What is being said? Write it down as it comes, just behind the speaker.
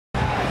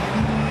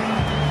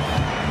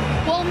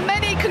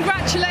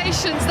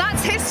Congratulations,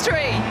 that's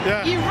history.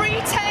 Yeah. You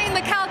retain the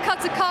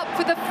Calcutta Cup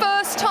for the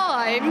first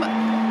time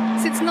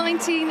since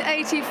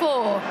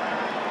 1984.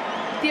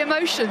 The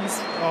emotions.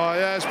 Oh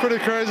yeah, it's pretty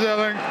crazy. I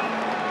think,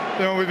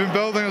 you know, we've been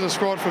building as a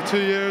squad for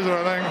 2 years, and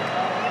I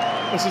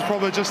think this is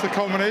probably just the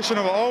culmination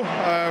of it all.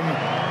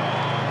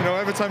 You know,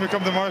 every time we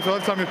come to Murrayfield,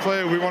 every time we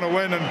play, we want to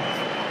win,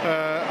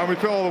 and we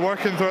put all the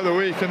work in throughout the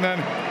week, and then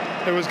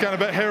it was getting a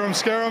bit harem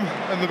scarum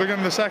in the beginning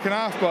of the second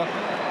half, but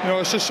you know,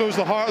 it just shows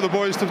the heart of the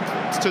boys to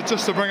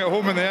bring it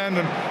home in the end,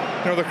 and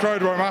you know, the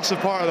crowd were a massive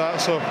part of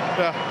that. So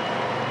yeah.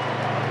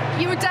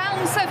 You were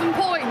down 7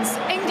 points.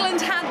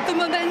 England had the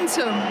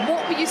momentum.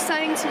 What were you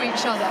saying to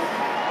each other?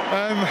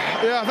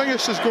 Yeah, I think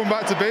it's just going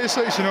back to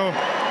basics. You know,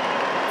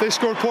 they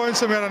scored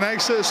points and we had an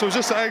exit, so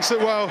just to exit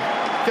well,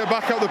 get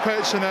back up the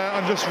pitch and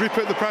just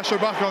re-put the pressure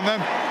back on them.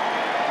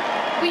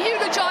 We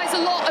eulogise a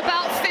lot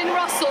about Finn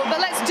Russell, but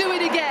let's do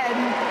it again.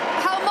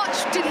 How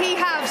much did he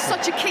have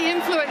such a key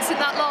influence in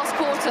that last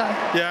quarter?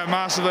 Yeah,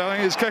 massively. I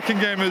think his kicking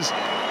game is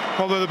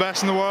probably the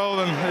best in the world,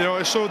 and you know,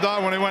 it showed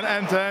that when he went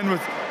end to end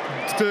with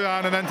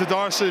Duhan and then to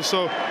Darcy.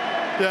 So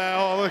yeah,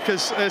 oh look,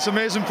 it's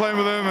amazing playing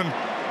with him, and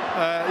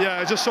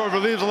yeah, it just sort of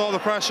relieves a lot of the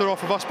pressure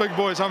off of us big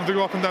boys having to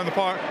go up and down the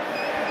park.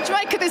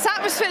 Jamaica, this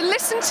atmosphere,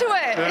 listen to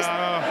it.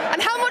 Yeah,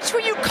 and how much were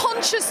you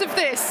conscious of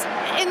this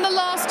in the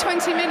last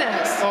 20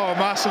 minutes? Oh,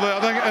 massively.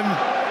 I think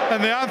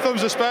in the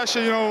anthems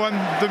especially, you know, when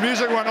the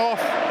music went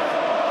off,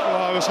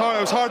 well, it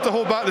was hard to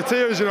hold back the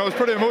tears, you know, it was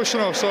pretty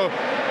emotional, so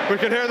we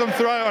could hear them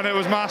throughout and it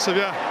was massive,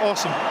 yeah,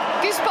 awesome.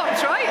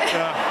 Goosebumps, right?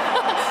 Yeah.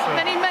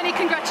 Many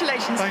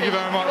congratulations. Thank you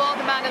very much. You are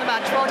the man of the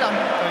match, well done.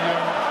 Thank you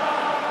very much.